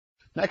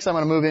Next, I'm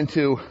going to move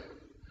into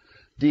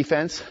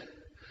defense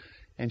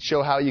and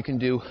show how you can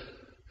do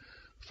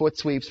foot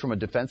sweeps from a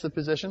defensive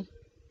position.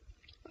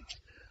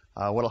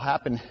 What'll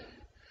happen,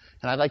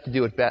 and I like to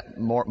do it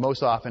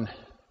most often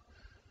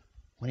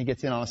when he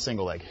gets in on a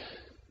single leg.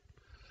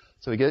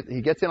 So he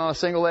gets in on a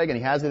single leg and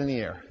he has it in the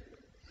air.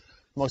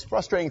 The most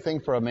frustrating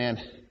thing for a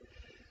man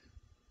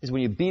is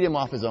when you beat him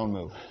off his own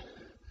move.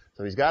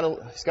 So he's got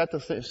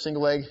the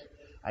single leg,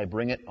 I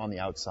bring it on the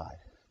outside.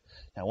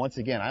 Now once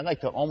again, I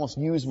like to almost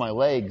use my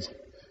legs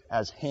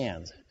as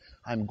hands.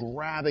 I'm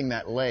grabbing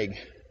that leg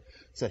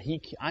so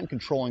that I'm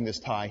controlling this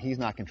tie, he's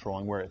not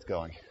controlling where it's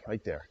going.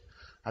 Right there.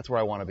 That's where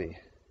I want to be.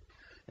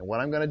 And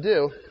what I'm going to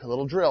do, a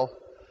little drill,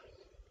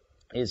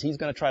 is he's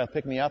going to try to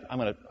pick me up. I'm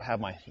going to have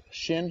my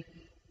shin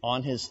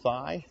on his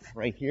thigh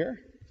right here,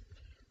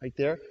 right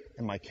there,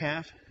 and my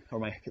calf, or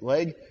my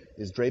leg,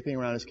 is draping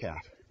around his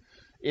calf.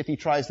 If he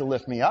tries to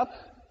lift me up,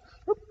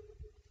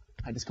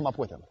 I just come up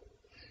with him.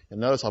 You'll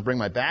notice I'll bring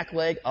my back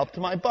leg up to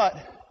my butt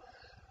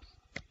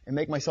and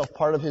make myself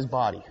part of his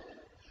body.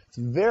 It's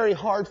very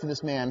hard for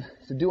this man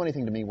to do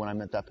anything to me when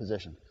I'm at that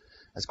position.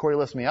 As Corey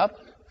lifts me up,